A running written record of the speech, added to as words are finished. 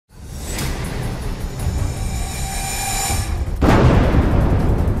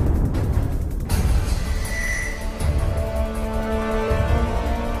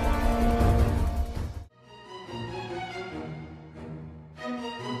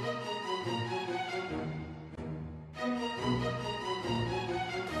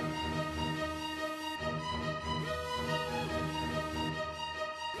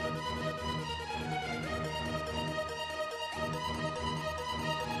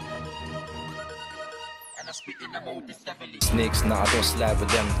Snakes, nah, I don't slide with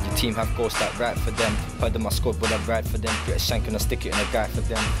them. Your team have ghosts that ride for them. Heard of my squad, but I ride for them. Get a shank and I stick it in a guy for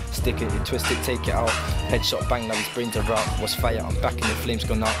them. Stick it, twist it, take it out. Headshot, bang, now his brains are out. What's fire? I'm back and the flames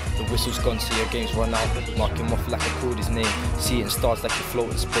gone out. The whistle's gone, so your game's run out. Mark him off like I called his name. See it in stars like you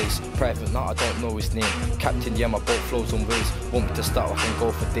float in space. Private, nah, I don't know his name. Captain, yeah, my boat flows on waves. Want me to start off and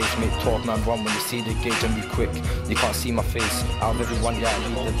go for days. Make 12 man run when you see the gauge and move quick. You can't see my face. Out of everyone, yeah, I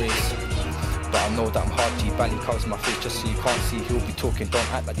lead the race. But I know that I'm hard G, Bally covers my face just so you can't see. He'll be talking, don't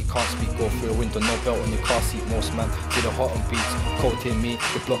act like he can't speak. Go through a window, no belt on your car seat. Most man did a hot on beats. Cold hear me,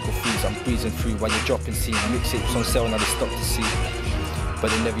 the block will freeze. I'm breezing through while you're dropping scene. Mixtapes on sale, now they stop to see.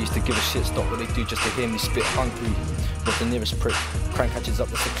 But they never used to give a shit, stop what they do just to hear me spit hungry. But the nearest prick, crank catches up,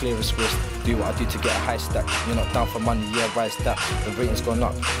 that's the clearest wrist. Do what I do to get a high stack. You're not down for money, yeah, rise that. The rating's gone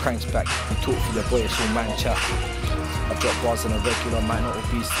up, crank's back. You talk for your boy, it's all man chat. I drop bars on a regular, might not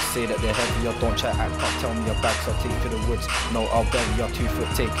obese. Say that they're heavy, or don't try act up. Tell me your bags, I'll take you to the woods. No, I'll bury your 2 foot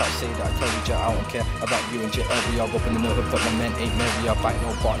take out. Say that I tell you, I don't care about you and your area. Up in the middle, but my men ain't merry. I bite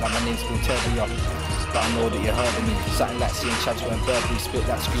no bark like my name's Will Terrier. But I know that you heard of me. Something like seeing Chavs when Burberry spit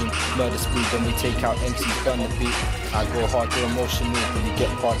that scream. Murder speed when we take out MCs, burn the beat. I go hard, go emotional when you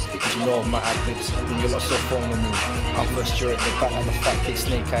get parts. Cause you know of my ad-libs, when you're not so phone with me. I'm first you're at the back like a fat kid,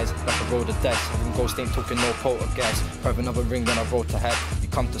 snake eyes, like a roll of dice. Even ghost ain't talking no poltergeist. Have another ring when I roll to head. You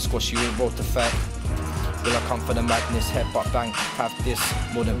come to squash, you ain't roll to fight. Will I come for the madness, headbutt bang, have this.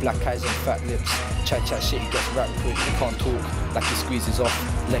 More than black eyes and fat lips. Chat shit, he gets wrapped quick, he can't talk, like he squeezes off.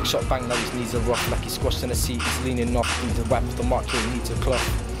 Leg shot bang, now his knees are off, like he's squashed in the seat, he's leaning off. Needs a wipe the mark, he needs a cloth.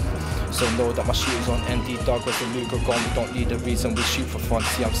 So know that my shooter's on MD, dog with the Luger gone. We don't need a reason, we shoot for fun.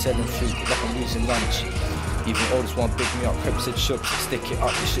 See I'm selling food, like I'm losing lunch. Even oldest one big me up, Crip said shook, stick it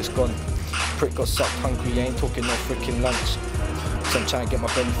up, this shit's gone. Prick got sucked hungry, I ain't talking no freaking lunch. So I'm trying to get my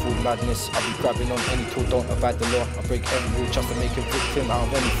belly full madness. I'll be grabbing on any tool, don't abide the law. I break every rule just to make a victim out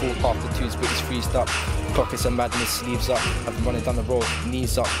of any fool. Half the twos with his freezed up. Clock is a madness, sleeves up. I've been running down the road,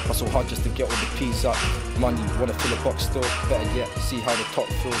 knees up. Hustle hard just to get all the peas up. Money, wanna fill a box still. Better yet, see how the top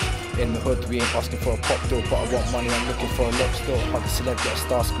feels. In the hood, we ain't asking for a pop deal, but I want money, I'm looking for a lot still. How the celeb get a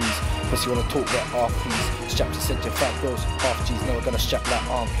star squeeze. Plus you wanna talk that half please. Straps said your fat girls, half G's, never gonna strap that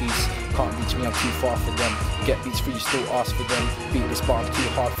arm please. Can't reach me, I'm too far for them. Get beats free, you still ask for them. Beat this bar, I'm too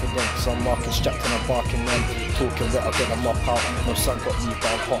hard for them. So I'm marking strapped and I'm barking them. Talking wet, I'll get a mop out. No sun got me, but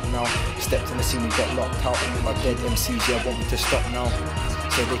I'm hot now. Stepped in the scene, we got locked out. And with my dead MCs, yeah, want me to stop now.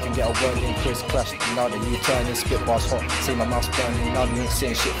 So they can get a word in, quiz clashed. Now that you turning, spit bars hot. Say my mouth's burning, now you ain't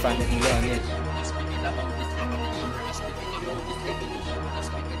saying shit, find it and learning.